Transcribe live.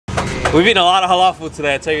We've eaten a lot of halal food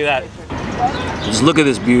today, I tell you that. Just look at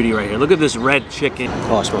this beauty right here. Look at this red chicken.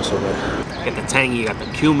 Oh, it smells so good. Got the tangy, you got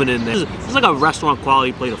the cumin in there. It's like a restaurant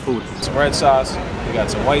quality plate of food. Some red sauce, we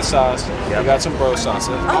got some white sauce, we got some bro sauce.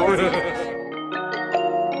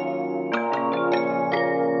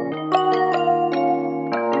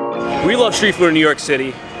 We love street food in New York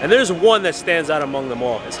City, and there's one that stands out among them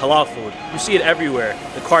all. It's halal food. You see it everywhere.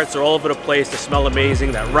 The carts are all over the place. They smell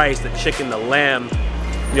amazing. That rice, the chicken, the lamb.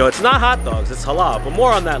 You know, it's not hot dogs, it's halal, but more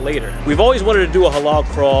on that later. We've always wanted to do a halal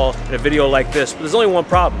crawl in a video like this, but there's only one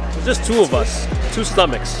problem. There's just two of us, two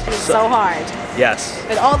stomachs. So hard. Yes.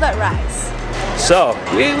 With all that rice. So,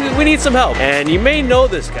 we need some help. And you may know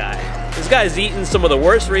this guy. This guy's eaten some of the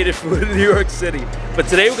worst rated food in New York City. But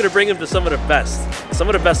today we're gonna bring him to some of the best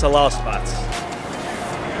halal spots.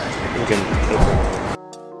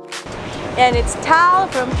 And it's Tal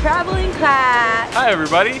from Traveling Class. Hi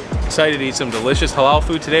everybody. Excited to eat some delicious halal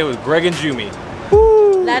food today with Greg and Jumi.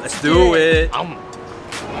 Woo, let's do it.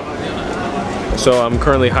 So I'm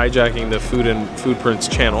currently hijacking the Food and Food Prince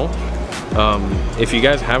channel. If you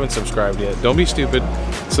guys haven't subscribed yet, don't be stupid.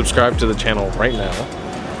 Subscribe to the channel right now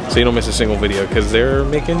so you don't miss a single video, because they're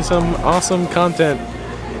making some awesome content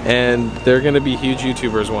and they're gonna be huge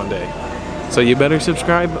YouTubers one day. So you better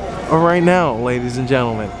subscribe right now, ladies and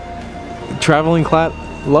gentlemen. Traveling Clat,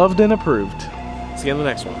 loved and approved. See you in the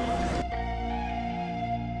next one.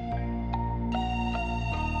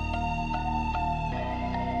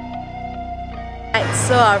 Alright,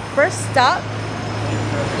 so our first stop,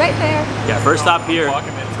 right there. Yeah, first stop here. Right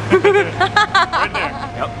there.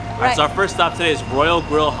 Yep. Alright, so our first stop today is Royal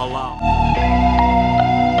Grill Halal.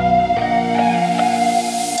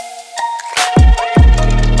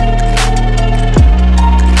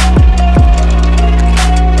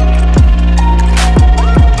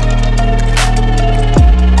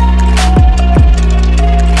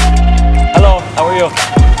 Hello, how are you?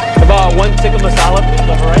 About one tikka masala, please,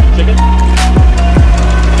 over right? Chicken?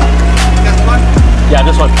 Yeah,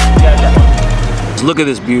 this one. Yeah, that one. Look at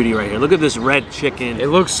this beauty right here. Look at this red chicken. It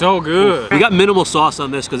looks so good. We got minimal sauce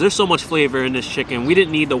on this because there's so much flavor in this chicken. We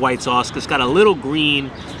didn't need the white sauce because it's got a little green,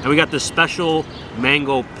 and we got this special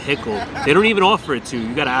mango pickle. They don't even offer it to you.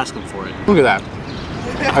 You gotta ask them for it. Look at that.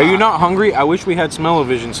 Are you not hungry? I wish we had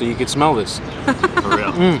smell-o-vision so you could smell this. For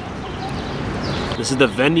real. This is the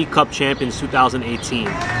Vendy Cup Champions 2018.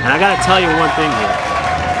 And I gotta tell you one thing here.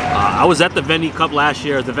 I was at the Vendy Cup last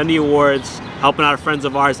year, the Vendy Awards, helping out friends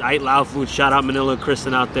of ours, I Eat Loud Food. Shout out Manila and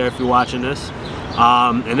Kristen out there if you're watching this.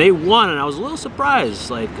 And they won, and I was a little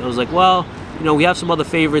surprised. I was like, well, you know, we have some other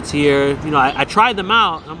favorites here. You know, I tried them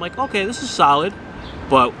out, and I'm like, okay, this is solid.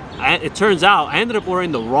 But it turns out I ended up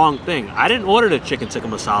ordering the wrong thing. I didn't order the chicken tikka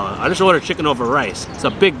masala. I just ordered chicken over rice. It's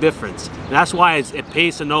a big difference. And that's why it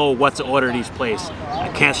pays to know what to order at each place. I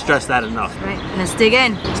can't stress that enough. Right, let's dig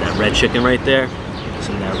in. It's that red chicken right there.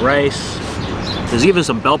 Some of that rice. There's even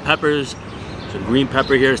some bell peppers. Some green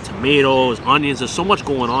pepper here, there's tomatoes, onions, there's so much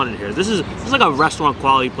going on in here. This is like a restaurant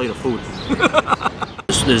quality plate of food.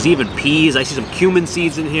 There's even peas, I see some cumin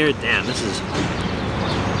seeds in here. Damn, this is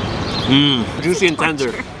juicy and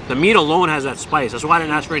tender. The meat alone has that spice. That's why I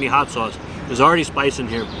didn't ask for any hot sauce. There's already spice in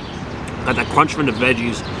here. Got that crunch from the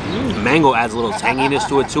veggies. The mango adds a little tanginess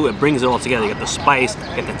to it too. It brings it all together. You got the spice,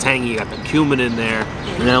 you got the tangy, you got the cumin in there.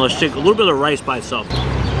 And then let's take a little bit of rice by itself.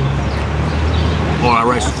 Oh, that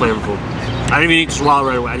rice is flavorful. I didn't even need to swallow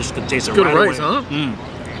right away. I just could taste it right away. Good rice, huh?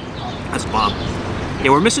 That's bomb.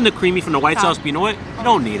 Yeah, we're missing the creamy from the white sauce, but you know what? You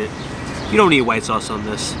don't need it. You don't need white sauce on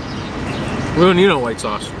this. We don't need no white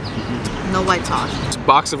sauce. No white sauce. This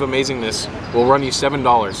box of amazingness will run you $7.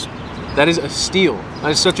 That is a steal.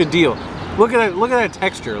 That is such a deal. Look at that! Look at that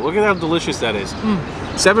texture. Look at how delicious that is.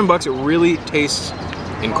 $7. It really tastes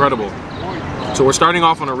incredible. So we're starting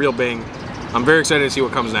off on a real bang. I'm very excited to see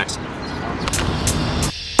what comes next.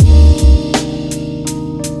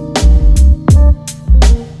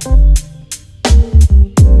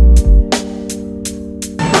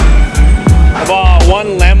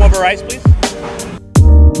 One lamb over rice, please.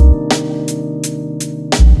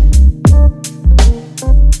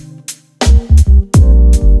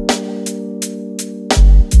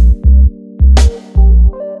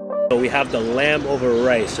 So we have the lamb over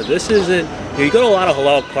rice. So this isn't, you go to a lot of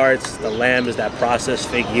halal carts, the lamb is that processed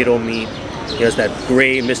fake gyro meat. There's that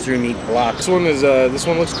gray mystery meat block. This one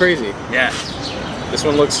looks crazy. Yeah. This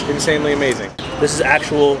one looks insanely amazing. This is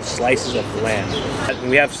actual slices of lamb.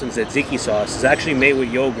 We have some tzatziki sauce. It's actually made with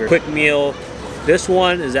yogurt. Kwik Meal. This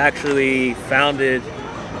one is actually founded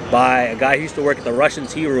by a guy who used to work at the Russian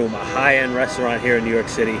Tea Room, a high-end restaurant here in New York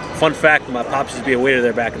City. Fun fact, my pops used to be a waiter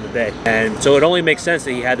there back in the day. And so it only makes sense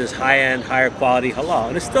that he had this high-end, higher quality halal.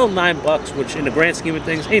 And it's still $9, which in the grand scheme of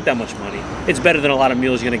things, ain't that much money. It's better than a lot of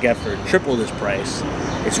meals you're gonna get for triple this price.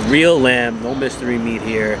 It's real lamb, no mystery meat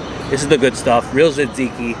here. This is the good stuff, real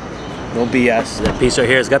tzatziki, no BS. That piece right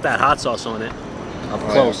here has got that hot sauce on it, up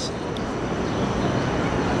close.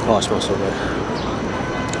 Oh, it smells so good.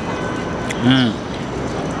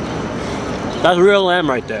 That's real lamb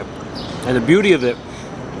right there. And the beauty of it,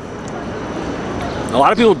 a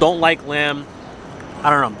lot of people don't like lamb. I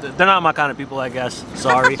don't know, they're not my kind of people, I guess,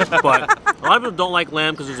 sorry. But a lot of people don't like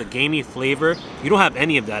lamb because there's a gamey flavor. You don't have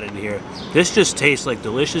any of that in here. This just tastes like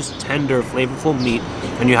delicious, tender, flavorful meat,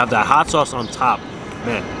 and you have that hot sauce on top.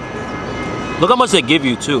 Man, look how much they give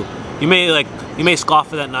you too. You may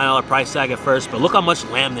scoff at that $9 price tag at first, but look how much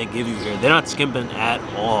lamb they give you here. They're not skimping at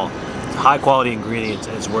all. It's high quality ingredients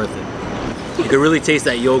and it's worth it. You can really taste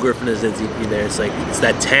that yogurt from the tzatziki there. It's like, it's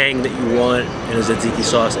that tang that you want in a tzatziki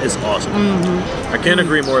sauce. It's awesome. I can't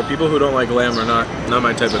agree more. People who don't like lamb are not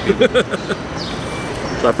my type of people.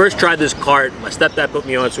 So I first tried this cart. My stepdad put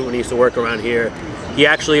me onto it when he used to work around here. He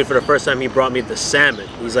actually, for the first time, he brought me the salmon.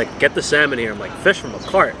 He's like, get the salmon here. I'm like, fish from a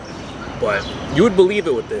cart. But you would believe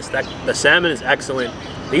it with this. The salmon is excellent.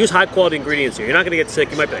 They use high quality ingredients here. You're not gonna get sick.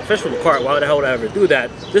 You might be like, fish from a cart, why the hell would I ever do that?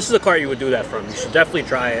 This is a cart you would do that from. You should definitely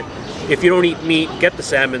try it. If you don't eat meat, get the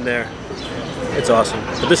salmon there. It's awesome.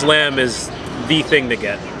 But this lamb is the thing to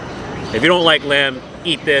get. If you don't like lamb,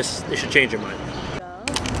 eat this. It should change your mind.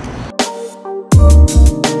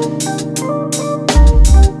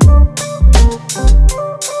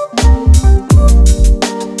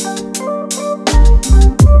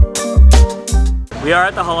 We are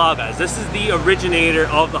at the Halal, guys. This is the originator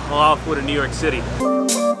of the halal food in New York City.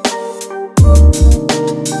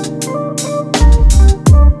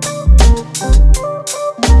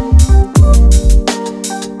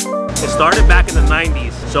 It started back in the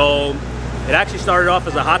 90s. So it actually started off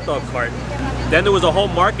as a hot dog cart. Then there was a whole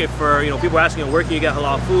market for, people asking, where can you get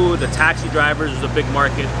halal food? The taxi drivers was a big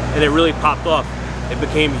market, and it really popped off. It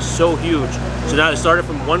became so huge. So now it started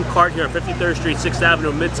from one cart here on 53rd Street, 6th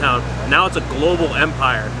Avenue, Midtown. Now it's a global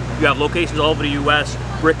empire. You have locations all over the US,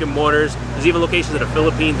 brick and mortars. There's even locations in the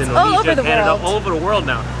Philippines, Indonesia, Canada, all over the world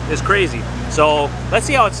now. It's crazy. So let's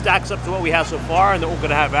see how it stacks up to what we have so far and then what we're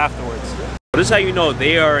gonna have afterwards. This is how you know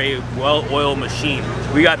they are a well-oiled machine.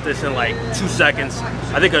 We got this in like 2 seconds.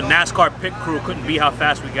 I think a NASCAR pit crew couldn't beat how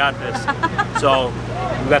fast we got this. So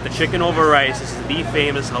we got the chicken over rice. This is the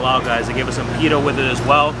famous halal, guys. They gave us some pita with it as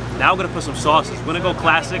well. Now we're gonna put some sauces. We're gonna go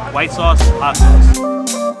classic, white sauce, hot sauce.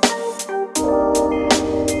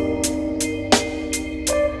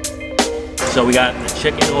 So we got the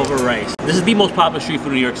chicken over rice. This is the most popular street food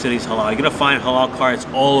in New York City's halal. You're gonna find halal carts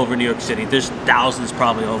all over New York City. There's thousands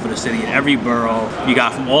probably all over the city, in every borough. You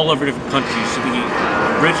got from all over different countries. So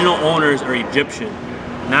the original owners are Egyptian.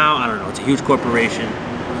 Now, I don't know, it's a huge corporation,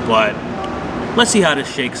 but let's see how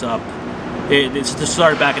this shakes up. This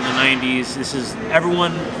started back in the 90s. This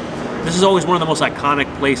is always one of the most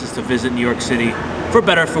iconic places to visit New York City. For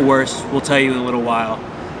better, for worse, we'll tell you in a little while.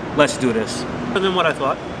 Let's do this. Better than what I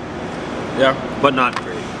thought. Yeah. But not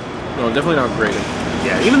great. No, definitely not great.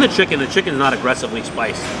 Yeah, even the chicken is not aggressively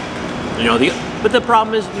spiced. But the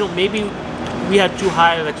problem is, maybe we had too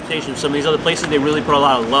high of expectations. Some of these other places, they really put a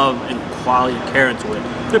lot of love and quality and care into it.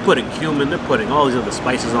 They're putting cumin, they're putting all these other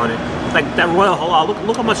spices on it. Like that Royal Halal,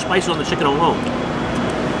 look how much spice on the chicken alone.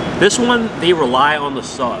 This one, they rely on the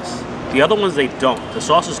sauce. The other ones, they don't. The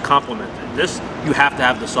sauce is complemented. This, you have to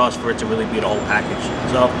have the sauce for it to really be the whole package.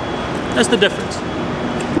 So, that's the difference.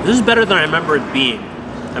 This is better than I remember it being.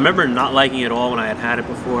 I remember not liking it at all when I had it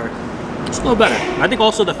before. It's a little better. I think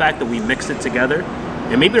also the fact that we mixed it together,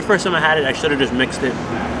 and maybe the first time I had it, I should have just mixed it.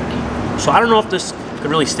 So I don't know if this could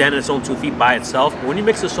really stand on its own 2 feet by itself, but when you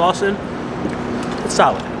mix the sauce in, it's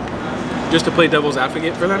solid. Just to play devil's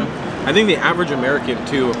advocate for them, I think the average American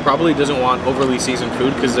too probably doesn't want overly seasoned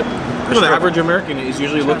food because the average American is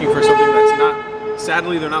usually looking for something that's not.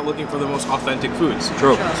 Sadly, they're not looking for the most authentic foods.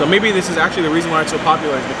 True. So maybe this is actually the reason why it's so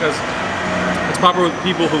popular is because it's popular with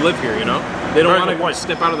people who live here, They don't want to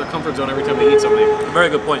step out of their comfort zone every time they eat something. Very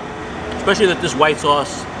good point. Especially that this white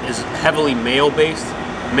sauce is heavily mayo-based.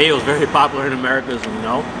 Mayo is very popular in America, as we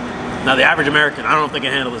know. Now, the average American, I don't know if they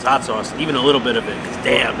can handle this hot sauce, even a little bit of it, because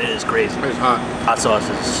damn, it is crazy. It's hot. Hot sauce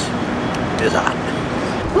is hot.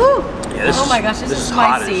 Woo! Yeah, oh my gosh, this is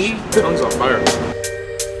spicy. Tongue's on fire.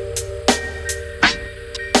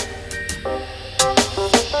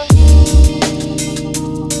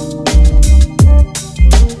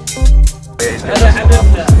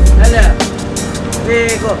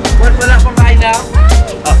 Go.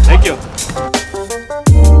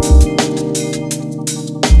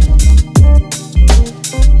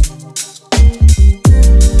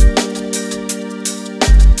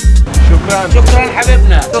 Now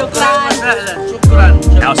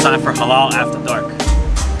it's time for Halal After Dark.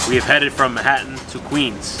 We have headed from Manhattan to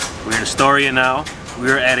Queens. We're in Astoria now. We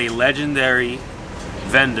are at a legendary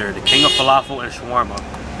vendor, the king of falafel and shawarma.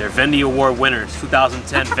 They're Vendy Award winners,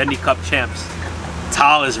 2010 Vendy Cup champs.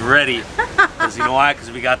 Tal is ready. Because you know why? Because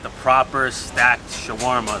we got the proper stacked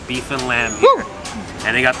shawarma, beef and lamb here. Woo!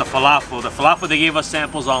 And they got the falafel. The falafel, they gave us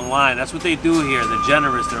samples online. That's what they do here. They're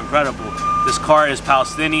generous, they're incredible. This cart is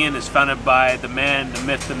Palestinian. It's founded by the man, the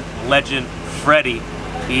myth, the legend, Freddie.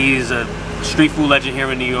 He's a street food legend here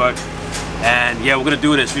in New York. And yeah, we're gonna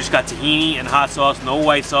do this. We just got tahini and hot sauce, no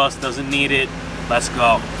white sauce, doesn't need it. Let's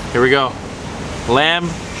go. Here we go. Lamb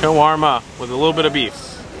shawarma with a little bit of beef.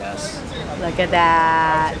 Yes. Look at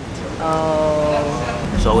that.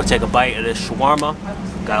 Oh. So we'll take a bite of this shawarma.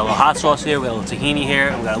 Got a little hot sauce here, we got a little tahini here,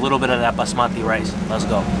 and we got a little bit of that basmati rice. Let's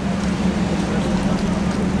go.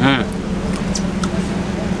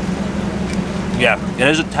 Yeah, it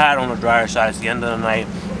is a tad on the drier side. It's the end of the night.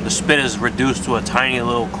 The spit is reduced to a tiny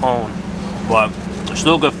little cone, but it's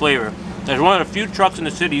still good flavor. There's one of the few trucks in the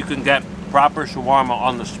city you can get proper shawarma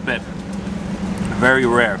on the spit. Very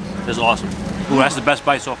rare. This is awesome. Ooh, that's the best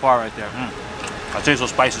bite so far right there. I taste those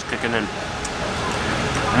spices kicking in.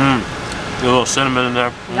 A little cinnamon in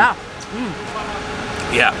there. Yeah.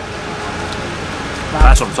 Yeah. Wow.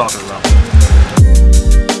 That's what I'm talking about.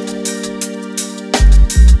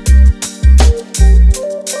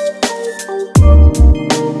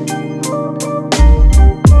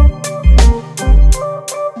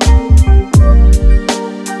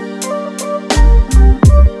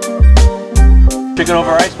 Chicken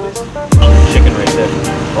over rice, please. Chicken right there.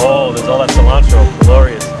 Oh, there's all that cilantro.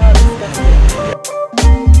 Glorious.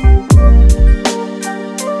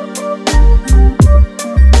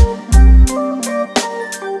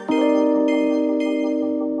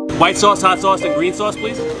 White sauce, hot sauce, and green sauce,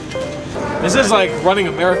 please. This is like running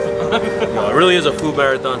a marathon. No, it really is a food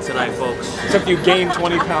marathon tonight, folks. Except you gain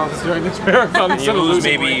 20 pounds during this marathon. And you lose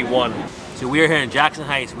maybe one. So we are here in Jackson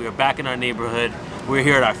Heights. We are back in our neighborhood. We're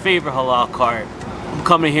here at our favorite halal cart. I'm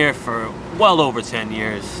coming here for well over 10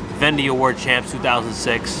 years. Vendy Award champs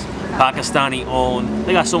 2006. Pakistani owned.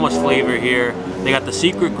 They got so much flavor here. They got the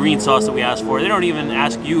secret green sauce that we asked for. They don't even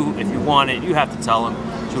ask you if you want it. You have to tell them.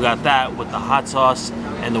 So we got that with the hot sauce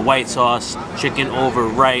and the white sauce, chicken over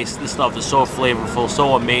rice. This stuff is so flavorful,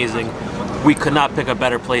 so amazing. We could not pick a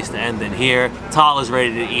better place to end than here. Tal is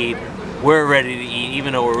ready to eat. We're ready to eat,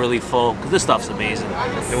 even though we're really full, because this stuff's amazing.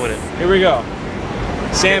 Doing it. Here we go.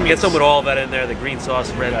 Sam, get some with all that in there, the green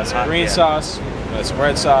sauce, red sauce. Green sauce, we got some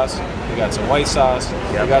red sauce, we got some white sauce,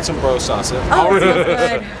 we got some bro sauce. Oh, so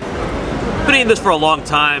good. Been eating this for a long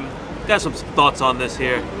time. Got some thoughts on this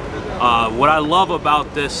here. What I love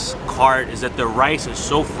about this cart is that the rice is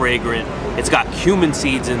so fragrant. It's got cumin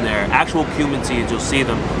seeds in there, actual cumin seeds, you'll see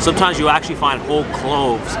them. Sometimes you'll actually find whole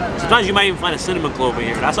cloves. Sometimes you might even find a cinnamon clove in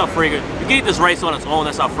here. That's how fragrant. You can eat this rice on its own,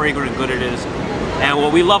 that's how fragrant and good it is. And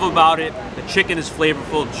what we love about it, the chicken is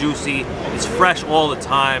flavorful, juicy, it's fresh all the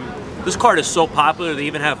time. This cart is so popular, they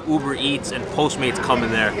even have Uber Eats and Postmates come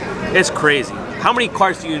in there. It's crazy. How many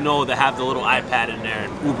carts do you know that have the little iPad in there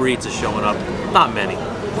and Uber Eats is showing up? Not many.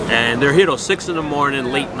 And they're here till 6 in the morning,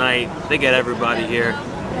 late night. They get everybody here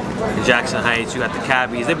in Jackson Heights. You got the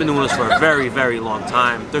cabbies. They've been doing this for a very, very long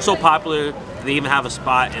time. They're so popular, they even have a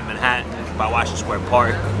spot in Manhattan by Washington Square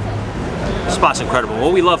Park. The spot's incredible.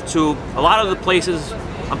 What we love too, a lot of the places,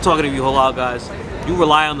 I'm talking to you halal guys, you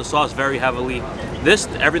rely on the sauce very heavily. This,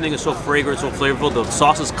 everything is so fragrant, so flavorful, the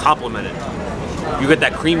sauces complement it. You get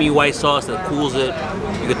that creamy white sauce that cools it.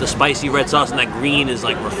 You get the spicy red sauce, and that green is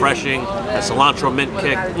like refreshing. That cilantro mint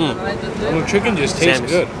kick. The chicken just tastes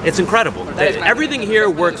good. It's incredible. Everything here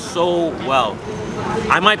works so well.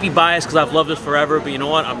 I might be biased because I've loved this forever, but you know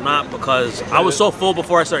what? I'm not, because I was so full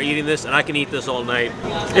before I started eating this, and I can eat this all night.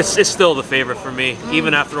 It's still the favorite for me.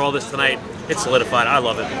 Even after all this tonight, it's solidified. I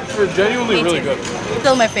love it. It's genuinely really good.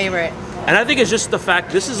 Still my favorite. And I think it's just the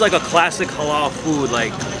fact, this is like a classic halal food.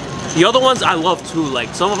 Like, the other ones I love too.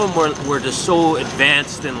 Like, some of them were just so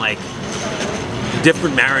advanced in like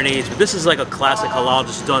different marinades, but this is like a classic halal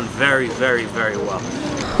just done very, very, very well.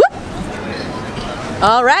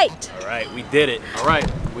 All right. All right, we did it. All right,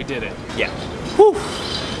 we did it. Yeah. Whew.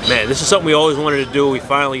 Man, this is something we always wanted to do. We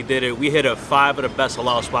finally did it. We hit 5 of the best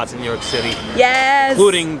halal spots in New York City. Yes.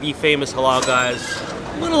 Including the famous halal guys.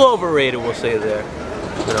 A little overrated, we'll say there.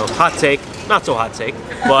 You know, hot take. Not so hot take.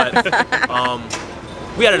 But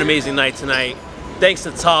we had an amazing night tonight. Thanks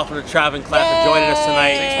to Tal from the Traveling Class for joining us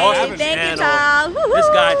tonight. Awesome channel. This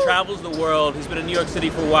guy travels the world. He's been in New York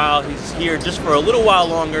City for a while. He's here just for a little while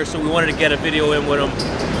longer, so we wanted to get a video in with him.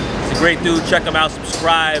 He's a great dude. Check him out.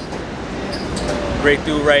 Subscribe. Great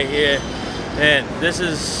dude right here. And this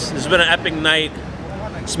has been an epic night.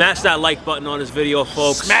 Smash that like button on this video,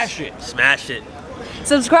 folks. Smash it. Smash it.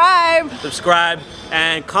 Subscribe. Subscribe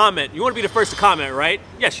and comment. You want to be the first to comment, right?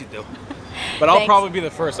 Yes, you do. But I'll Thanks. probably be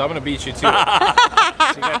the first. I'm gonna beat you too. So you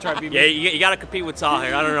gotta try to beat me. Yeah, you gotta compete with Tal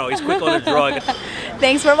here. I don't know. He's quick on the draw.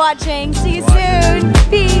 Thanks for watching. See you soon.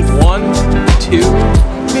 Peace. 1, 2,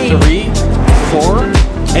 3, 4,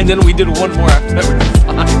 and then we did one more after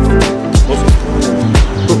that.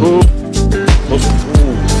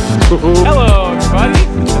 Hello, everybody.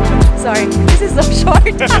 Sorry, this is so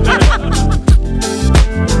short.